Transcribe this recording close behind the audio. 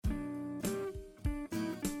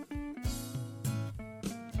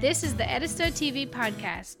This is the Edisto TV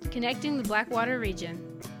podcast, connecting the Blackwater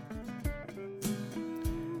region.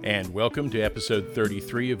 And welcome to episode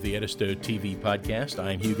 33 of the Edisto TV podcast.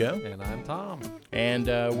 I'm Hugo. And I'm Tom. And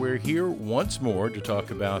we're here once more to talk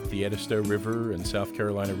about the Edisto River and South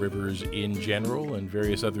Carolina rivers in general and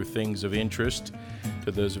various other things of interest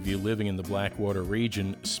to those of you living in the Blackwater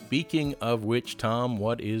region. Speaking of which, Tom,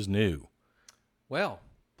 what is new? Well,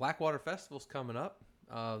 Blackwater Festival's coming up.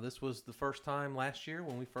 This was the first time last year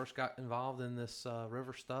when we first got involved in this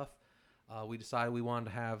river stuff. We decided we wanted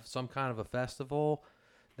to have some kind of a festival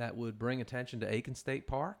that would bring attention to Aiken State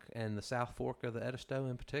Park and the South Fork of the Edisto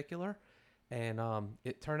in particular. And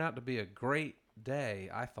it turned out to be a great day,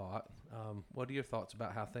 I thought. What are your thoughts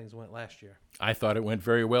about how things went last year? I thought it went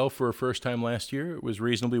very well for a first time last year. It was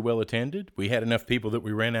reasonably well attended. We had enough people that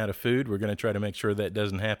we ran out of food. We're going to try to make sure that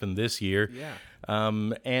doesn't happen this year. Yeah.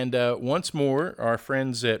 And once more, our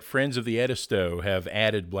friends at Friends of the Edisto have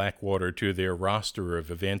added Blackwater to their roster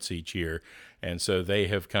of events each year. And so they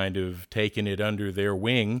have kind of taken it under their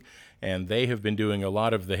wing, and they have been doing a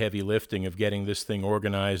lot of the heavy lifting of getting this thing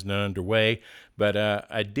organized and underway. But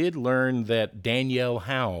I did learn that Danielle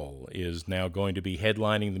Howell is now going to be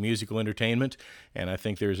headlining the musical entertainment, and I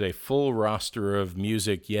think there's a full roster of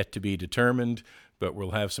music yet to be determined, but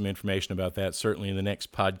we'll have some information about that certainly in the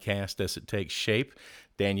next podcast as it takes shape.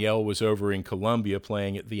 Danielle was over in Columbia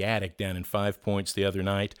playing at the Attic down in Five Points the other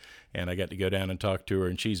night, and I got to go down and talk to her,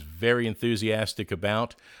 and she's very enthusiastic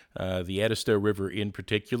about the Edisto River in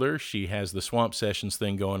particular. She has the Swamp Sessions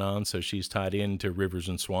thing going on, so she's tied into rivers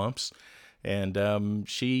and swamps, and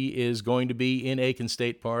she is going to be in Aiken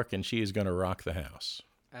State Park, and she is going to rock the house.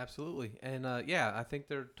 Absolutely. And yeah, I think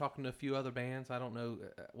they're talking to a few other bands. I don't know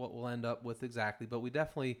what we'll end up with exactly, but we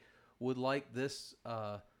definitely would like this.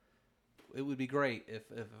 It would be great if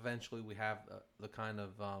eventually we have the kind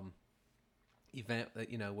of event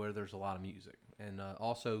that, where there's a lot of music. And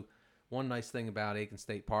also, one nice thing about Aiken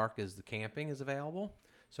State Park is the camping is available.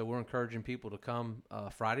 So we're encouraging people to come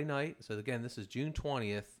Friday night. So again, this is June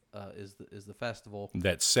 20th is the festival.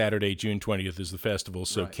 That's Saturday, June 20th is the festival.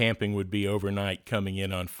 So Right. Camping would be overnight coming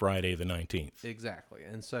in on Friday the 19th. Exactly.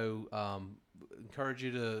 And so encourage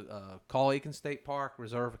you to call Aiken State Park,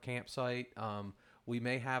 reserve a campsite. We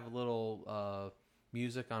may have a little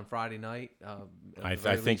music on Friday night. I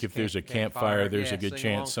think if there's a campfire, there's a good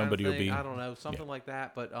chance somebody will be. I don't know, something like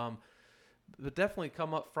that. But definitely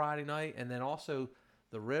come up Friday night, and then also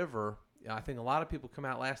the river. I think a lot of people come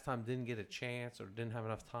out last time didn't get a chance or didn't have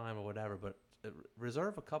enough time or whatever. But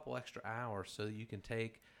reserve a couple extra hours so that you can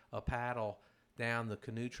take a paddle down the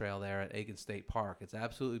canoe trail there at Aiken State Park. It's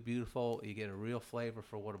absolutely beautiful. You get a real flavor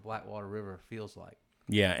for what a Blackwater River feels like.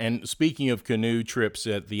 Yeah, and speaking of canoe trips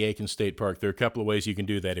at the Aiken State Park, there are a couple of ways you can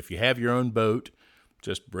do that. If you have your own boat,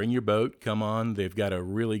 just bring your boat, come on. They've got a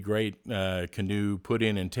really great canoe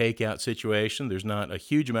put-in and take-out situation. There's not a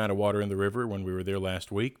huge amount of water in the river when we were there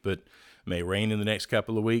last week, but it may rain in the next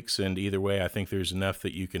couple of weeks, and either way, I think there's enough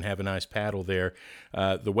that you can have a nice paddle there.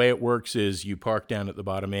 The way it works is you park down at the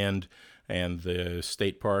bottom end, and the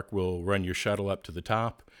state park will run your shuttle up to the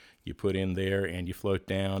top. You put in there, and you float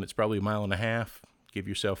down. It's probably a mile and a half. Give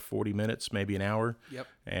yourself 40 minutes, maybe an hour. Yep.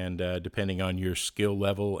 And depending on your skill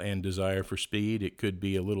level and desire for speed, it could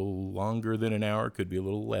be a little longer than an hour, could be a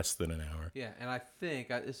little less than an hour. Yeah, and I think,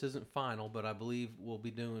 this isn't final, but I believe we'll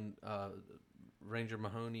be doing, Ranger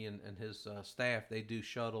Mahoney and his staff, they do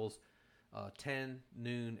shuttles 10,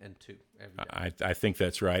 noon, and 2 every day. I think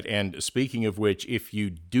that's right. And speaking of which, if you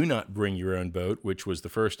do not bring your own boat, which was the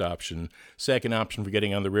first option, second option for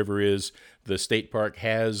getting on the river is the state park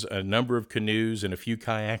has a number of canoes and a few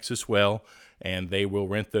kayaks as well, and they will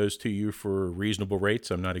rent those to you for reasonable rates.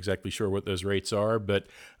 I'm not exactly sure what those rates are, but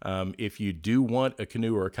if you do want a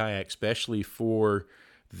canoe or a kayak, especially for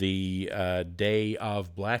the day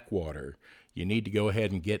of Blackwater, you need to go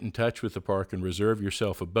ahead and get in touch with the park and reserve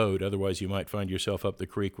yourself a boat. Otherwise, you might find yourself up the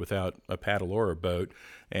creek without a paddle or a boat.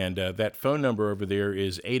 And that phone number over there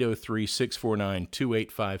is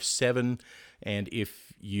 803-649-2857. And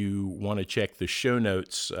if you want to check the show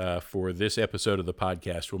notes for this episode of the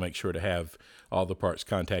podcast, we'll make sure to have all the park's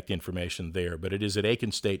contact information there. But it is at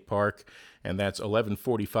Aiken State Park, and that's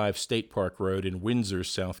 1145 State Park Road in Windsor,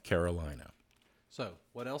 South Carolina. So,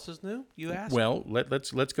 what else is new, you asked? Well,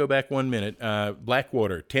 let's go back 1 minute.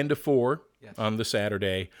 Blackwater, 10 to 4 Yes. on the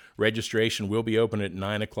Saturday. Registration will be open at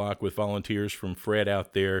 9 o'clock with volunteers from Fred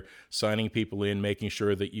out there signing people in, making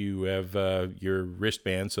sure that you have your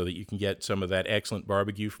wristband so that you can get some of that excellent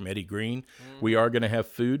barbecue from Eddie Green. We are going to have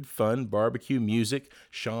food, fun, barbecue, music.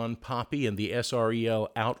 Sean Poppy and the SREL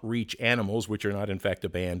Outreach Animals, which are not in fact a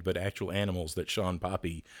band, but actual animals that Sean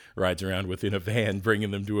Poppy rides around with in a van,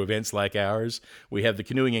 bringing them to events like ours. We have the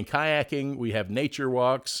canoeing and kayaking. We have nature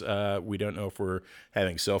walks. We don't know if we're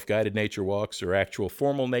having self-guided nature walks or actual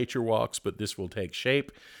formal nature walks, but this will take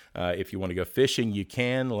shape. If you want to go fishing, you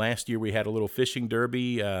can. Last year we had a little fishing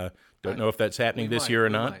derby. Don't know if that's happening this year or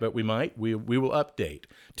not, but we might. We will update.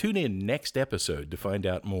 Tune in next episode to find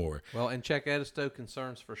out more. Well, and check Edisto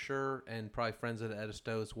Concerns for sure, and probably Friends of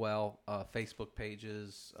Edisto as well, Facebook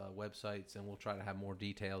pages, websites, and we'll try to have more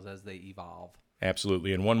details as they evolve.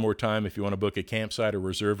 Absolutely. And one more time, if you want to book a campsite or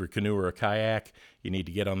reserve a canoe or a kayak, you need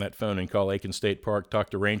to get on that phone and call Aiken State Park, talk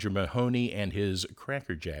to Ranger Mahoney and his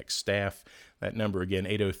Crackerjack staff. That number again,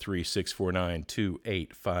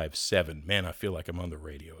 803-649-2857. Man, I feel like I'm on the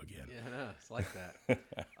radio again. Yeah, I know. It's like that.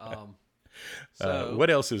 What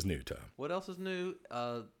else is new, Tom? What else is new?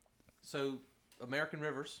 So American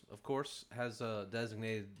Rivers, of course, has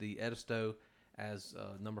designated the Edisto as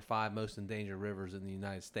number 5 most endangered rivers in the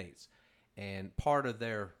United States. And part of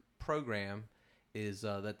their program is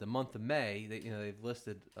that the month of May, they've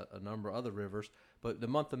listed a number of other rivers, but the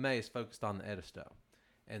month of May is focused on the Edisto.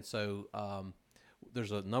 And so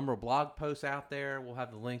there's a number of blog posts out there. We'll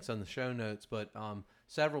have the links on the show notes, but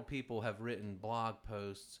several people have written blog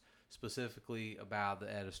posts specifically about the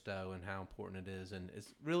Edisto and how important it is, and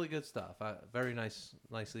it's really good stuff. Very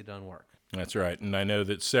nicely done work. That's right, and I know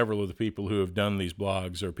that several of the people who have done these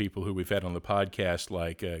blogs are people who we've had on the podcast,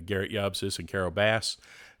 like Garrett Yobsis and Carol Bass,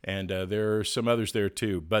 and there are some others there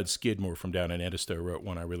too. Bud Skidmore from down in Edisto wrote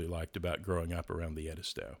one I really liked about growing up around the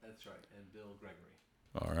Edisto. That's right, and Bill Gregory.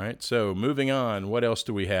 All right, so moving on, what else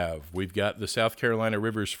do we have? We've got the South Carolina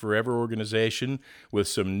Rivers Forever organization with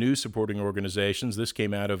some new supporting organizations. This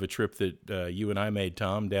came out of a trip that you and I made,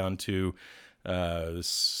 Tom, down to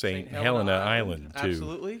St. Helena Island too.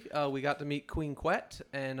 Absolutely, we got to meet Queen Quet,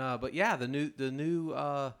 and but yeah, the new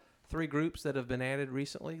 3 groups that have been added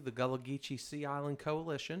recently: the Gullah Geechee Sea Island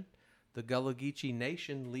Coalition, the Gullah Geechee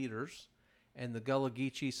Nation Leaders, and the Gullah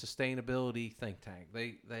Geechee Sustainability Think Tank.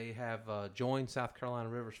 They have joined South Carolina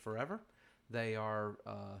Rivers Forever. They are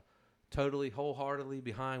totally wholeheartedly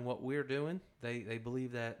behind what we're doing. They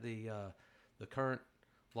believe that the current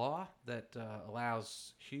law that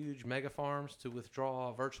allows huge mega farms to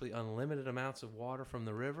withdraw virtually unlimited amounts of water from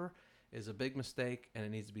the river is a big mistake, and it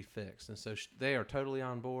needs to be fixed. And so they are totally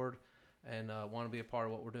on board and want to be a part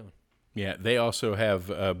of what we're doing. Yeah, they also have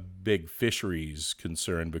a big fisheries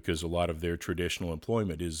concern because a lot of their traditional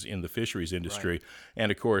employment is in the fisheries industry. Right.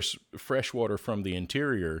 And, of course, fresh water from the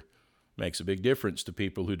interior makes a big difference to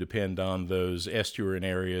people who depend on those estuarine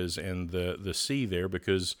areas and the sea there,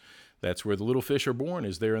 because that's where the little fish are born,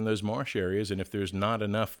 is there in those marsh areas. And if there's not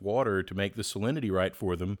enough water to make the salinity right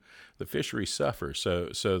for them, the fisheries suffer. So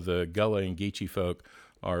the Gullah and Geechee folk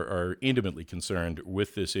are intimately concerned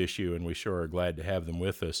with this issue, and we sure are glad to have them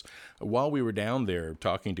with us. While we were down there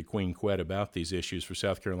talking to Queen Quet about these issues for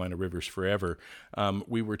South Carolina Rivers Forever,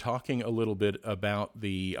 we were talking a little bit about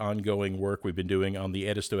the ongoing work we've been doing on the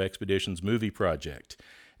Edisto Expeditions movie project.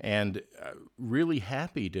 And really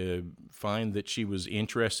happy to find that she was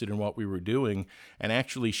interested in what we were doing. And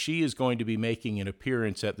actually, she is going to be making an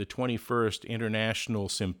appearance at the 21st International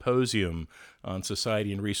Symposium on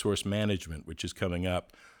Society and Resource Management, which is coming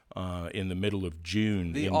up in the middle of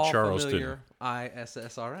June in Charleston. The all-familiar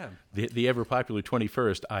ISSRM. The ever-popular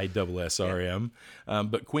 21st ISSRM. Yeah.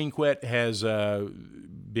 But Queen Quet has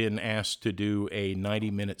been asked to do a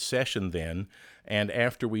 90-minute session then. And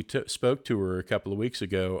after we spoke to her a couple of weeks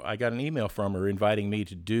ago, I got an email from her inviting me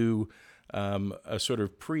to do a sort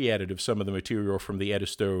of pre-edit of some of the material from the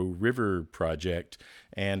Edisto River Project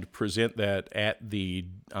and present that at the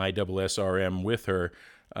ISSRM with her,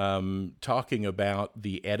 talking about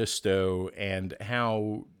the Edisto and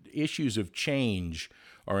how issues of change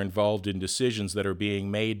are involved in decisions that are being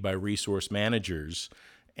made by resource managers,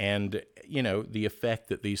 and, you know, the effect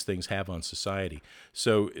that these things have on society.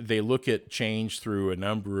 So they look at change through a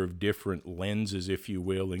number of different lenses, if you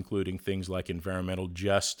will, including things like environmental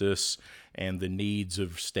justice and the needs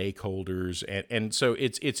of stakeholders. And so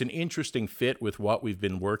it's an interesting fit with what we've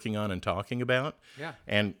been working on and talking about. Yeah.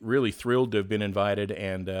 And really thrilled to have been invited.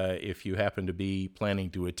 And if you happen to be planning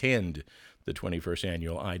to attend the 21st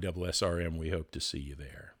Annual ISSRM, we hope to see you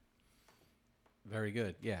there. Very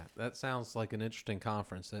good. Yeah, that sounds like an interesting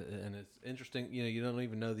conference, and it's interesting. You know, you don't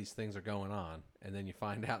even know these things are going on, and then you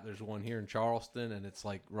find out there's one here in Charleston, and it's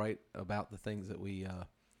like right about the things that we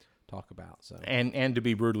talk about. So, And to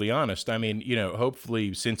be brutally honest, I mean,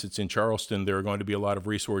 hopefully since it's in Charleston, there are going to be a lot of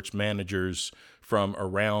resource managers from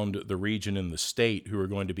around the region and the state who are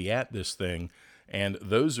going to be at this thing. And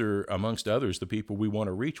those are, amongst others, the people we want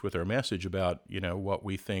to reach with our message about, what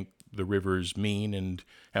we think the rivers mean and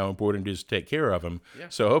how important it is to take care of them. Yeah.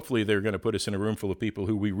 So hopefully they're going to put us in a room full of people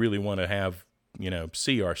who we really want to have,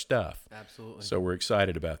 see our stuff. absolutely. So we're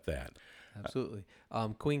excited about that. Absolutely.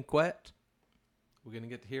 Queen Quet, we're going to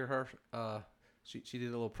get to hear her. She did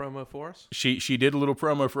a little promo for us. She did a little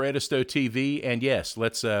promo for Edisto TV, and yes,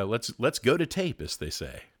 let's go to tape, as they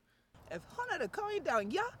say. If Hunter coming down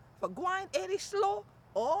here for going Eddie slow,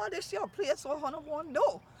 all this your place what Hunter want to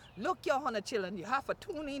know. Look, your Hunter children, you have to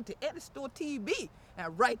tune in to Edisto TV,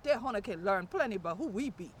 and right there Hunter can learn plenty about who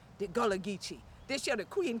we be, the Gullah Geechee. This year the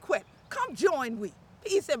Queen Quet. Come join we.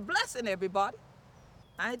 Peace and blessing, everybody.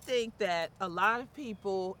 I think that a lot of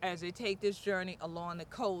people, as they take this journey along the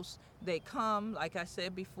coast, they come, like I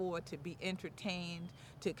said before, to be entertained,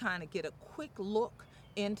 to kind of get a quick look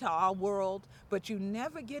into our world, but you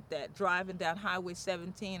never get that driving down Highway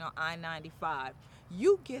 17 or I-95.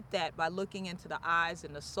 You get that by looking into the eyes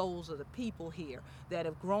and the souls of the people here that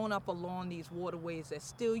have grown up along these waterways, that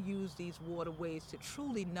still use these waterways to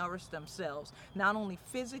truly nourish themselves, not only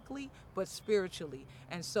physically, but spiritually.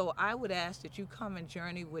 And so I would ask that you come and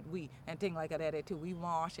journey with we and things like that until we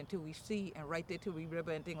march, until we see, and right there till we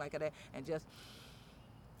river and things like that, and just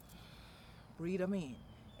breathe them in.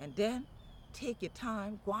 And then take your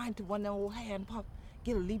time, go into one of them old hand pump,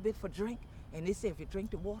 get a little bit for drink, and they say if you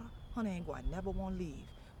drink the water, honey ain't going to never want to leave.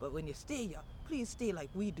 But when you stay here, please stay like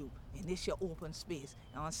we do in this your open space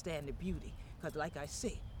and understand the beauty. Because like I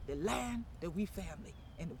say, the land that we family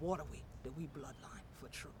and the waterway that we bloodline for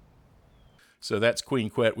true. So that's Queen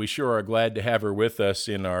Quet. We sure are glad to have her with us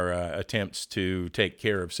in our attempts to take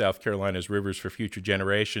care of South Carolina's rivers for future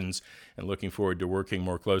generations, and looking forward to working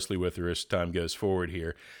more closely with her as time goes forward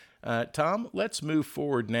here. Tom, let's move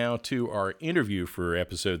forward now to our interview for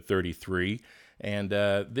episode 33. And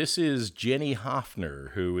this is Jenny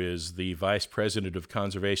Hoffner, who is the Vice President of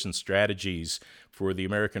Conservation Strategies for the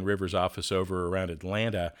American Rivers Office over around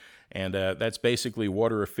Atlanta. And that's basically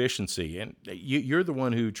water efficiency. And you're the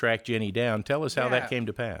one who tracked Jenny down. Tell us how that came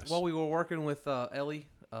to pass. Well, we were working with Ellie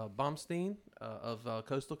Baumstein of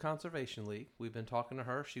Coastal Conservation League. We've been talking to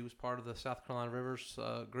her. She was part of the South Carolina Rivers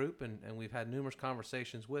group, and we've had numerous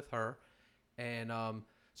conversations with her. And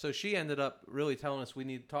so she ended up really telling us we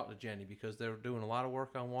need to talk to Jenny because they're doing a lot of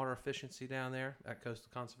work on water efficiency down there at Coastal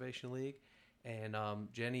Conservation League. And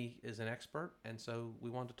Jenny is an expert, and so we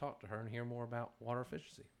wanted to talk to her and hear more about water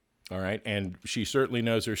efficiency. All right, and she certainly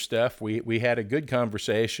knows her stuff. We had a good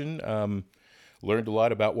conversation, learned a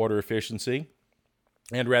lot about water efficiency,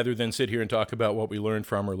 and rather than sit here and talk about what we learned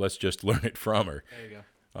from her, let's just learn it from her. There you go.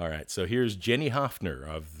 All right, so here's Jenny Hoffner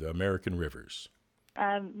of the American Rivers.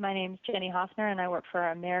 My name's Jenny Hoffner, and I work for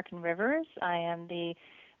American Rivers. I am the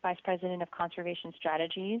Vice President of Conservation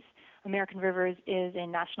Strategies. American Rivers is a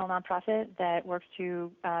national nonprofit that works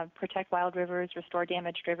to protect wild rivers, restore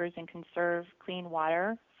damaged rivers, and conserve clean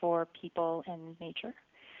water for people and nature.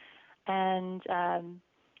 And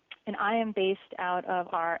I am based out of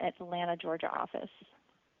our Atlanta, Georgia office.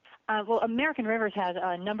 Well, American Rivers has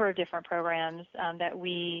a number of different programs that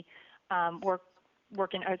we work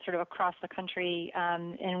in sort of across the country,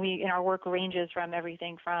 and our work ranges from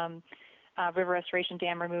everything from river restoration,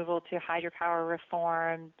 dam removal, to hydropower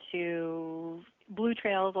reform, to blue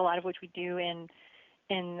trails, a lot of which we do in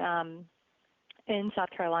South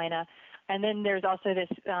Carolina. And then there's also this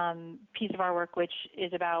piece of our work which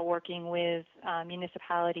is about working with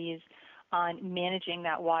municipalities on managing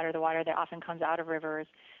that water, the water that often comes out of rivers,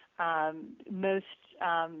 most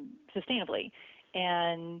sustainably.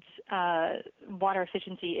 And water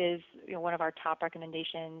efficiency is one of our top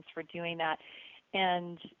recommendations for doing that.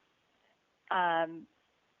 And I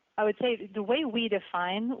would say the way we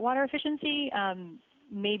define water efficiency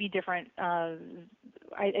may be different.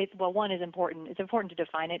 Well, one is important. It's important to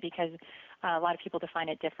define it because a lot of people define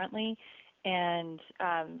it differently, and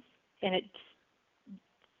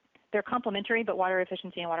they're complementary, but water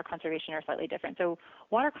efficiency and water conservation are slightly different. So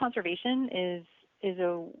water conservation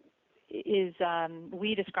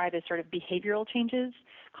we describe as sort of behavioral changes.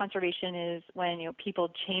 Conservation is when people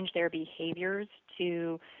change their behaviors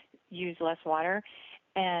to use less water.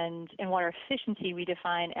 And water efficiency we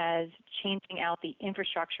define as changing out the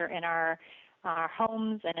infrastructure in our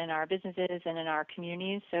homes and in our businesses and in our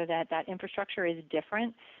communities so that infrastructure is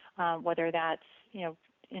different whether that's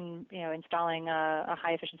installing a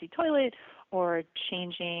high efficiency toilet or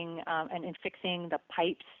changing and fixing the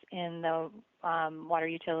pipes in the water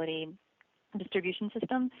utility distribution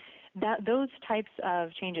system. Those types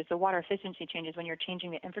of changes, the water efficiency changes when you're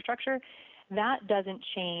changing the infrastructure, that doesn't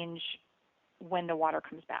change when the water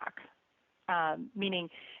comes back. Meaning,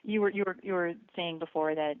 you were saying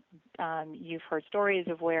before that you've heard stories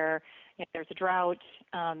of where there's a drought,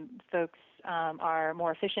 folks are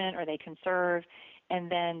more efficient or they conserve, and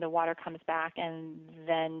then the water comes back, and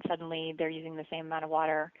then suddenly they're using the same amount of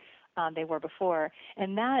water they were before.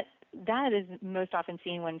 And that is most often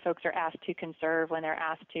seen when folks are asked to conserve, when they're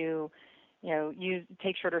asked to,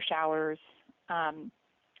 take shorter showers,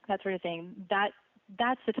 that sort of thing.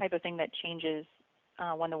 That's the type of thing that changes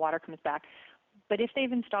when the water comes back. But if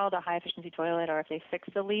they've installed a high efficiency toilet, or if they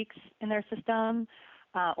fixed the leaks in their system,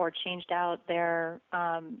 or changed out their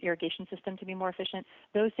irrigation system to be more efficient,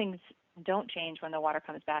 those things don't change when the water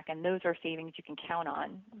comes back, and those are savings you can count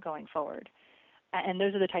on going forward. And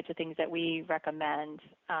those are the types of things that we recommend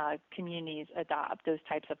communities adopt, those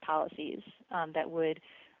types of policies that would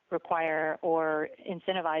require or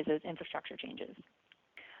incentivize those infrastructure changes.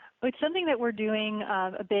 It's something that we're doing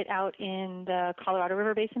a bit out in the Colorado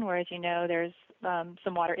River Basin, where, as you know, there's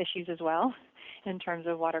some water issues as well in terms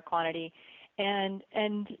of water quantity. And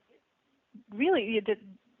really,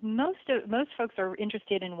 most folks are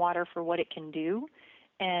interested in water for what it can do.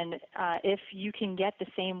 And if you can get the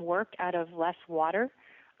same work out of less water,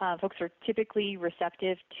 folks are typically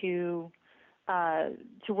receptive to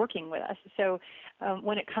working with us. So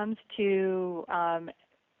when it comes to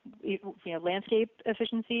landscape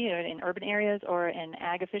efficiency in urban areas or in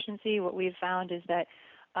ag efficiency, what we've found is that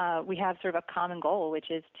we have sort of a common goal,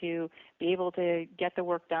 which is to be able to get the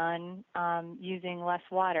work done using less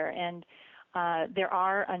water. And there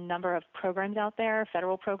are a number of programs out there,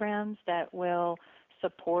 federal programs, that will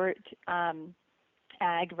support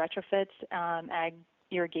ag retrofits, ag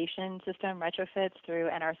irrigation system retrofits through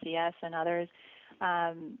NRCS and others.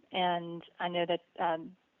 And I know that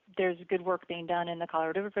there's good work being done in the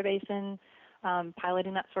Colorado River Basin,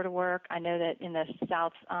 piloting that sort of work. I know that in the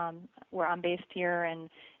south, where I'm based here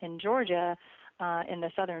in Georgia, in the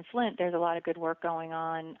southern Flint, there's a lot of good work going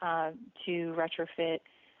on to retrofit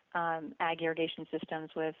ag irrigation systems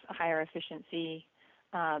with higher efficiency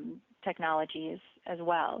technologies as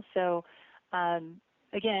well. So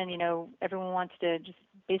again, everyone wants to just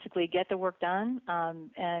basically get the work done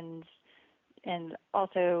and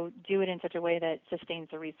also do it in such a way that sustains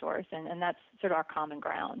the resource, and that's sort of our common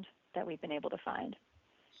ground that we've been able to find.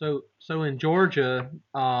 So in Georgia,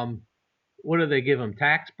 what do they give them,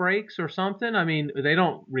 tax breaks or something? I mean, they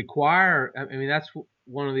don't require. I mean, that's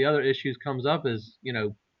one of the other issues comes up is,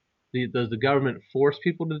 does the government force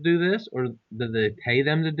people to do this, or do they pay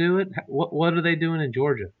them to do it? What are they doing in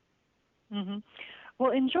Georgia? Mm-hmm.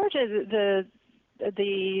 Well, in Georgia, the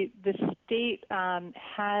state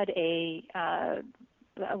had I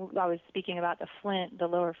was speaking about the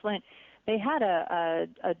lower Flint. They had a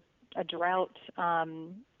drought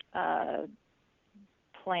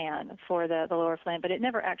plan for the lower Flint, but it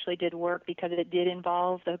never actually did work because it did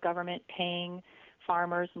involve the government paying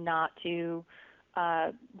farmers not to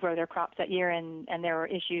grow their crops that year, and there were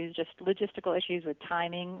issues, just logistical issues with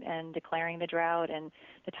timing and declaring the drought and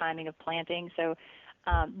the timing of planting. So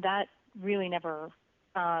that really never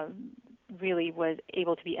really was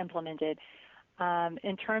able to be implemented.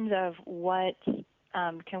 In terms of what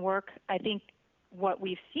can work, I think what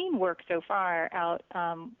we've seen work so far out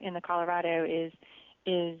in the Colorado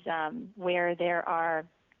is where there are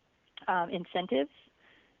incentives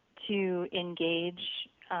to engage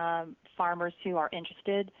farmers who are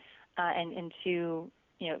interested and to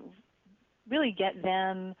really get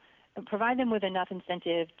them, provide them with enough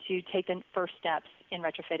incentive to take the first steps in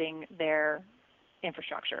retrofitting their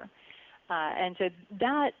infrastructure. And so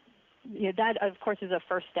that of course is a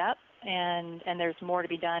first step, and there's more to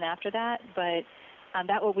be done after that. But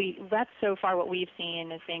that's so far what we've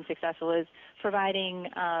seen as being successful is providing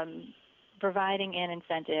an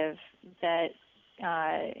incentive that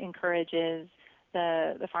encourages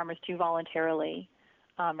the farmers to voluntarily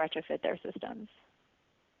retrofit their systems.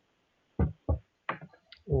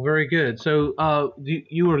 Well, very good. So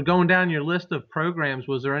you were going down your list of programs.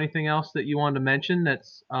 Was there anything else that you wanted to mention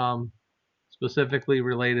that's specifically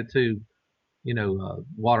related to,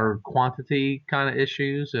 water quantity kind of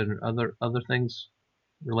issues and other things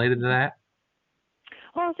related to that?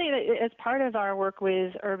 Well, I'll say that as part of our work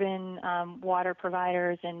with urban water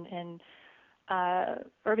providers and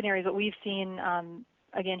urban areas, what we've seen,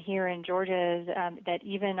 again, here in Georgia is that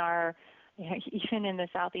even our Even in the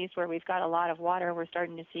southeast where we've got a lot of water, we're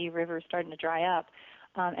starting to see rivers starting to dry up.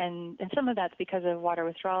 And some of that's because of water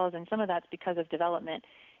withdrawals, and some of that's because of development.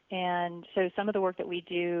 And so some of the work that we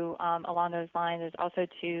do along those lines is also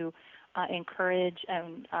to encourage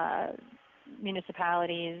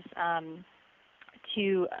municipalities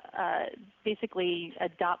to basically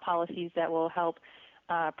adopt policies that will help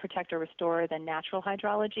protect or restore the natural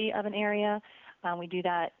hydrology of an area. We do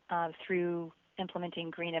that through implementing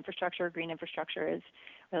green infrastructure. Green infrastructure is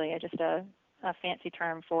really just a fancy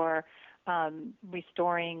term for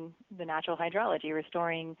restoring the natural hydrology,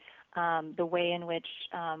 restoring the way in which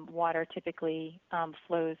water typically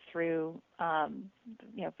flows through,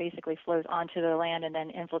 basically flows onto the land and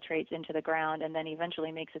then infiltrates into the ground and then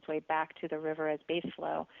eventually makes its way back to the river as base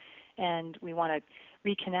flow. And we want to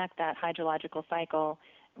reconnect that hydrological cycle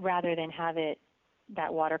rather than have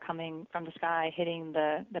that water coming from the sky, hitting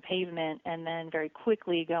the pavement, and then very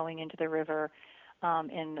quickly going into the river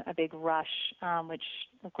in a big rush, which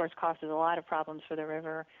of course causes a lot of problems for the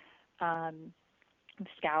river,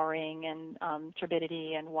 scouring and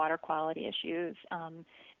turbidity and water quality issues,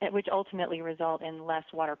 which ultimately result in less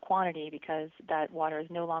water quantity because that water is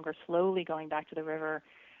no longer slowly going back to the river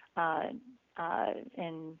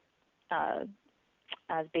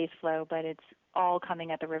as base flow, but it's all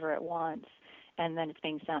coming at the river at once, and then it's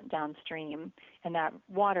being sent downstream, and that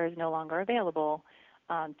water is no longer available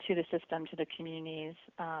to the system, to the communities,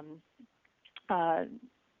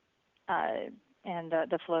 and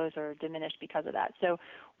the flows are diminished because of that. So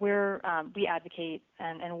we advocate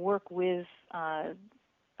and work with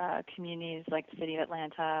communities like the City of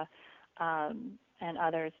Atlanta and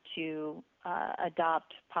others to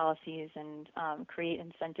adopt policies and create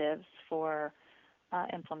incentives for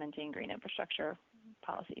implementing green infrastructure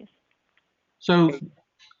policies. So,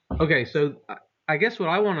 okay, so I guess what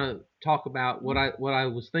I want to talk about, what I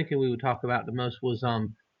was thinking we would talk about the most was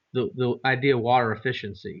the idea of water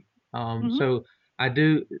efficiency. So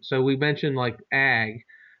So we mentioned like ag,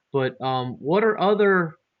 but what are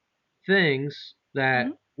other things that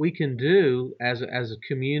we can do as a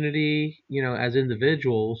community, as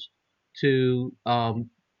individuals, to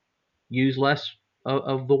use less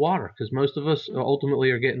of the water? Because most of us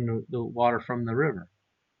ultimately are getting the water from the river.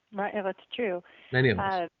 Right, that's true. Many of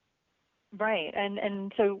us. Right,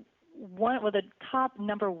 and so the top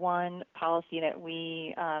number one policy that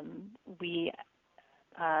we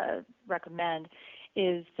recommend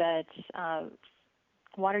is that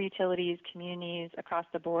water utilities, communities across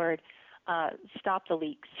the board stop the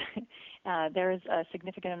leaks. There's a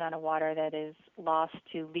significant amount of water that is lost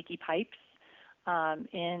to leaky pipes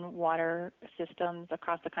in water systems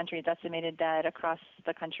across the country. It's estimated that across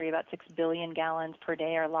the country about 6 billion gallons per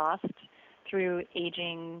day are lost through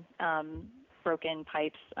aging, broken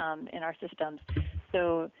pipes in our systems.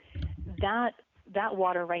 So that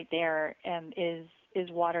water right there is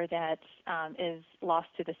water that is lost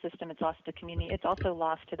to the system. It's lost to the community. It's also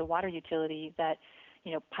lost to the water utility that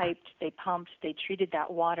piped, they pumped, they treated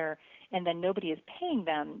that water, and then nobody is paying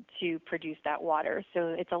them to produce that water.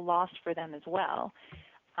 So it's a loss for them as well.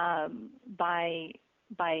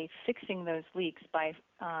 By fixing those leaks, by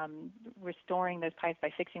restoring those pipes,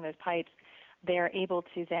 by fixing those pipes, they're able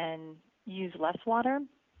to then use less water,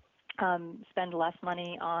 spend less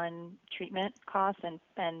money on treatment costs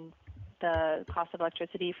and the cost of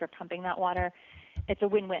electricity for pumping that water. It's a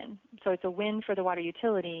win-win. So it's a win for the water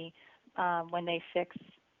utility when they fix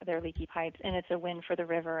their leaky pipes, and it's a win for the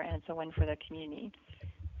river, and it's a win for the community.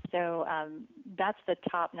 So that's the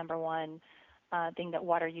top number one thing that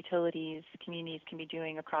water utilities, communities can be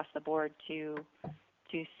doing across the board to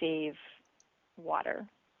save water.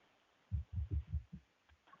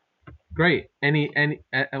 Great.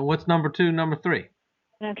 What's number two, number three?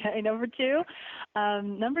 Okay, number two.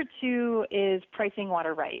 Number two is pricing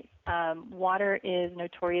water right. Water is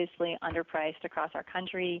notoriously underpriced across our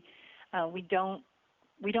country. We don't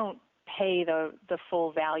pay the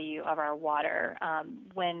full value of our water.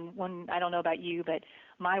 When I don't know about you, but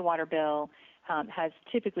my water bill has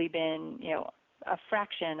typically been a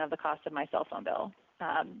fraction of the cost of my cell phone bill.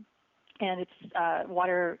 And it's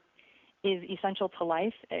water is essential to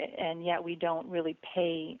life, and yet we don't really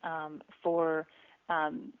pay for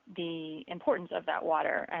the importance of that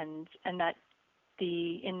water, and that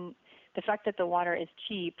the fact that the water is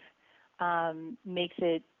cheap makes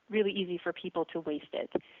it really easy for people to waste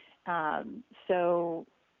it. So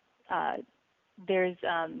there's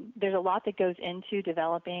a lot that goes into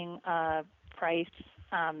developing a price,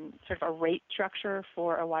 sort of a rate structure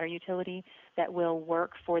for a water utility that will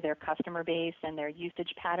work for their customer base and their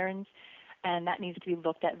usage patterns, and that needs to be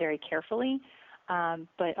looked at very carefully.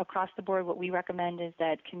 But across the board, what we recommend is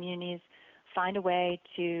that communities find a way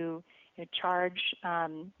to charge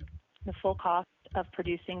the full cost of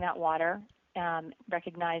producing that water,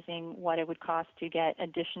 recognizing what it would cost to get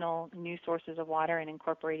additional new sources of water and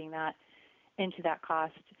incorporating that into that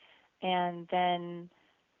cost, and then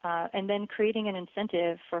creating an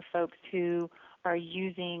incentive for folks who are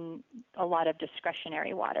using a lot of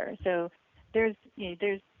discretionary water. So there's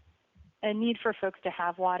a need for folks to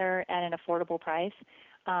have water at an affordable price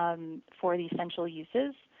for the essential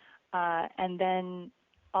uses, and then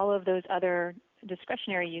all of those other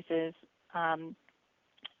discretionary uses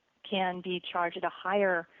can be charged at a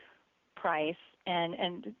higher price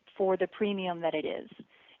and for the premium that it is.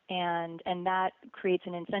 And that creates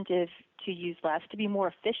an incentive to use less, to be more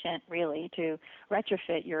efficient, really, to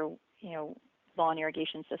retrofit your lawn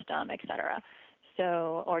irrigation system, et cetera.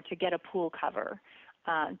 So, or to get a pool cover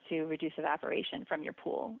to reduce evaporation from your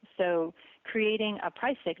pool. So creating a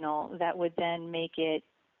price signal that would then make it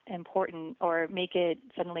important or make it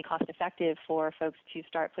suddenly cost effective for folks to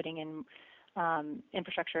start putting in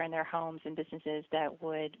infrastructure in their homes and businesses that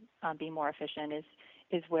would be more efficient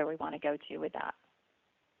is where we want to go to with that.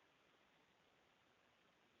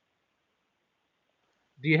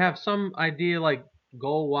 Do you have some idea, like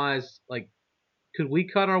goal-wise, like could we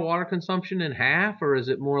cut our water consumption in half, or is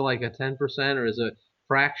it more like a 10%, or is it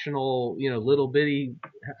fractional, little bitty?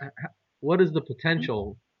 What is the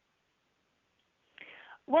potential?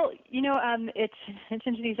 Well, it's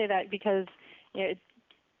interesting you say that because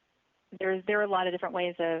there are a lot of different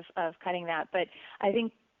ways of cutting that. But I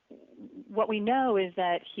think what we know is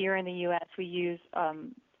that here in the U.S. we use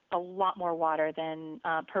a lot more water than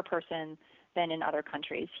per person than in other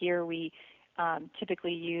countries. Here we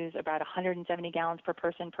typically use about 170 gallons per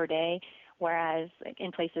person per day, whereas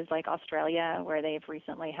in places like Australia, where they've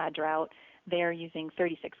recently had drought, they're using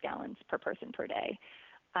 36 gallons per person per day.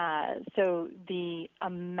 So the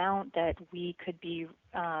amount that we could be,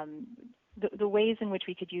 the ways in which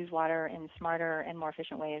we could use water in smarter and more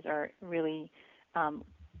efficient ways are really,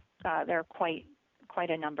 there are quite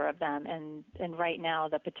a number of them. And right now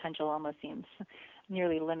the potential almost seems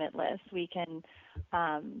nearly limitless. We can,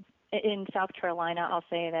 in South Carolina, I'll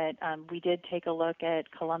say that we did take a look at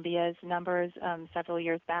Columbia's numbers several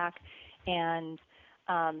years back, and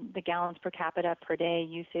the gallons per capita per day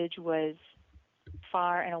usage was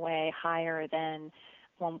far and away higher than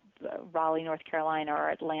Raleigh, North Carolina, or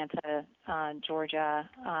Atlanta, Georgia,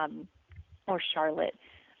 or Charlotte,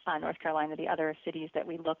 North Carolina, the other cities that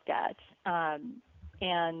we looked at.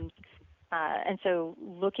 And so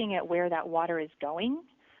looking at where that water is going,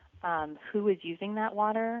 who is using that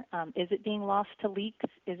water, is it being lost to leaks?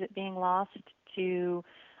 Is it being lost to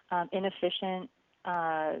inefficient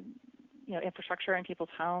infrastructure in people's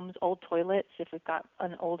homes, old toilets? If we've got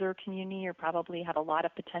an older community, you probably have a lot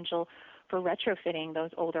of potential for retrofitting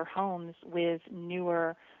those older homes with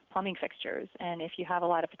newer plumbing fixtures. And if you have a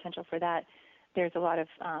lot of potential for that, there's a lot of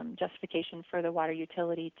justification for the water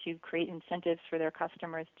utility to create incentives for their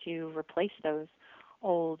customers to replace those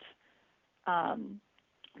old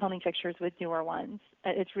plumbing fixtures with newer ones.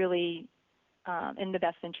 It's really in the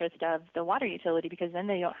best interest of the water utility, because then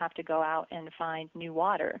they don't have to go out and find new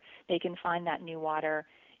water. They can find that new water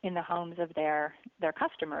in the homes of their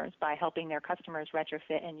customers by helping their customers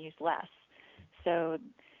retrofit and use less. So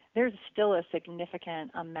there's still a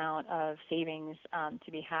significant amount of savings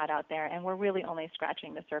to be had out there, and we're really only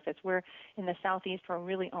scratching the surface. We're in the Southeast, we're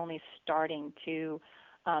really only starting to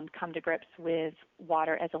come to grips with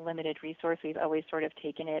water as a limited resource. We've always sort of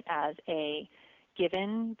taken it as a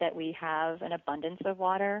given that we have an abundance of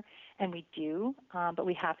water, and we do, but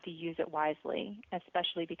we have to use it wisely,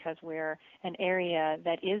 especially because we're an area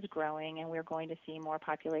that is growing, and we're going to see more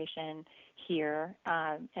population here,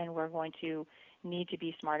 and we're going to need to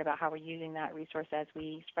be smart about how we're using that resource as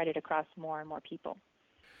we spread it across more and more people.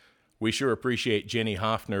 We sure appreciate Jenny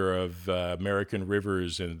Hoffner of American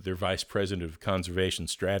Rivers and their Vice President of Conservation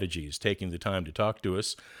Strategies taking the time to talk to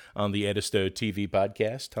us on the Edisto TV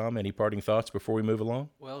podcast. Tom, any parting thoughts before we move along?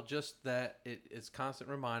 Well, just that it's a constant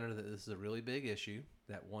reminder that this is a really big issue,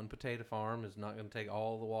 that one potato farm is not going to take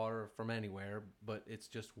all the water from anywhere, but it's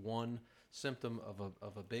just one symptom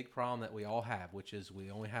of a big problem that we all have, which is we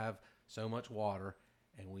only have so much water,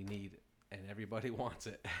 and we need it, and everybody wants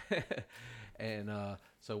it. And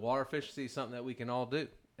so water efficiency is something that we can all do,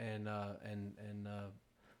 and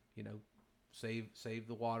save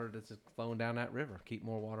the water that's flowing down that river, keep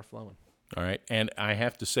more water flowing. All right. And I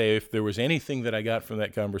have to say, if there was anything that I got from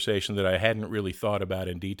that conversation that I hadn't really thought about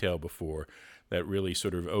in detail before, that really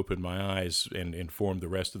sort of opened my eyes and informed the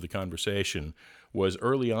rest of the conversation was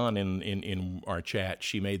early on in our chat,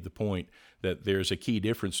 she made the point that there's a key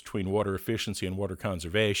difference between water efficiency and water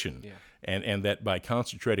conservation. Yeah. And that by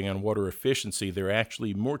concentrating on water efficiency, they're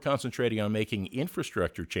actually more concentrating on making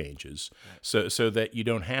infrastructure changes, right, so that you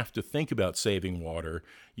don't have to think about saving water.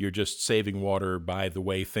 You're just saving water by the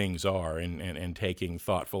way things are and taking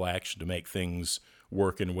thoughtful action to make things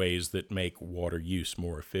work in ways that make water use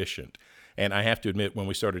more efficient. And I have to admit, when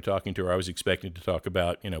we started talking to her, I was expecting to talk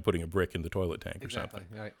about, putting a brick in the toilet tank or something.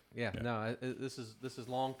 Right. Yeah. No, this is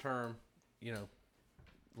long-term,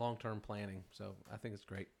 long-term planning. So I think it's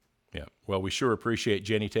great. Yeah. Well, we sure appreciate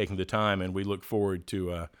Jenny taking the time, and we look forward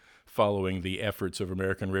to following the efforts of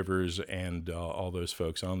American Rivers and all those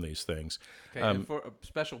folks on these things. Okay, and for a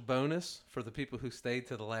special bonus for the people who stayed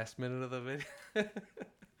to the last minute of the video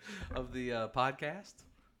of the podcast,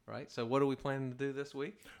 right? So what are we planning to do this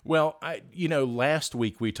week? Well, last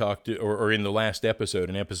week we talked, or in the last episode,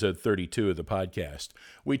 in episode 32 of the podcast,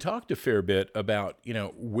 we talked a fair bit about,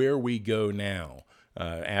 where we go now.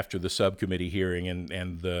 After the subcommittee hearing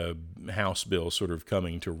and the House bill sort of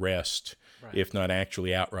coming to rest, right, if not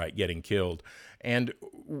actually outright getting killed. And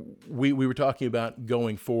we were talking about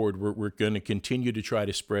going forward, we're going to continue to try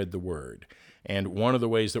to spread the word. And one of the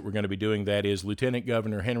ways that we're going to be doing that is Lieutenant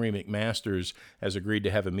Governor Henry McMasters has agreed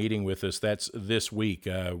to have a meeting with us. That's this week.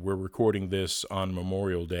 We're recording this on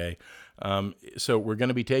Memorial Day. So we're going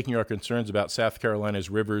to be taking our concerns about South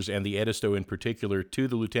Carolina's rivers and the Edisto in particular to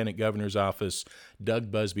the Lieutenant Governor's office.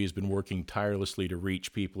 Doug Busby has been working tirelessly to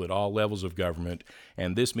reach people at all levels of government,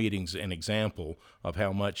 and this meeting's an example of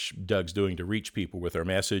how much Doug's doing to reach people with our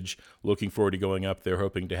message. Looking forward to going up there,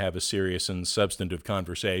 hoping to have a serious and substantive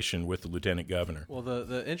conversation with the Lieutenant Governor. Well,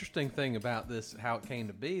 the interesting thing about this, how it came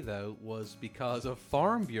to be, though, was because of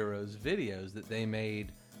Farm Bureau's videos that they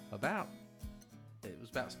made about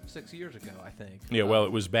 6 years ago, I think. Yeah, well,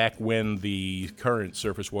 it was back when the current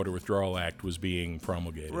Surface Water Withdrawal Act was being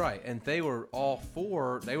promulgated. Right, and they were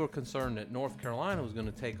they were concerned that North Carolina was going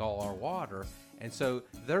to take all our water, and so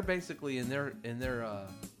they're basically in their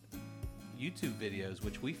YouTube videos,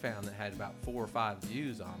 which we found that had about 4 or 5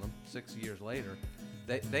 views on them 6 years later,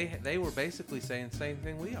 they were basically saying the same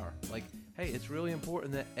thing we are. Like, hey, it's really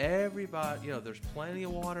important that everybody, there's plenty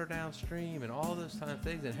of water downstream and all those kind of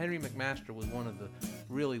things. And Henry McMaster was one of the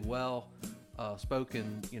really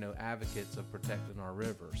spoken, advocates of protecting our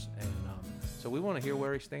rivers. And so we want to hear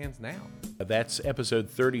where he stands now. That's episode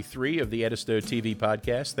 33 of the Edisto TV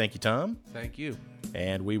podcast. Thank you, Tom. Thank you.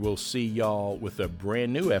 And we will see y'all with a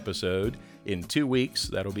brand new episode in 2 weeks.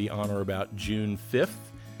 That'll be on or about June 5th.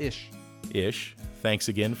 Ish. Thanks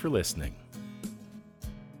again for listening.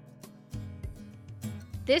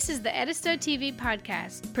 This is the Edisto TV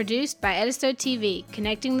podcast, produced by Edisto TV,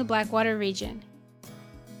 connecting the Blackwater region.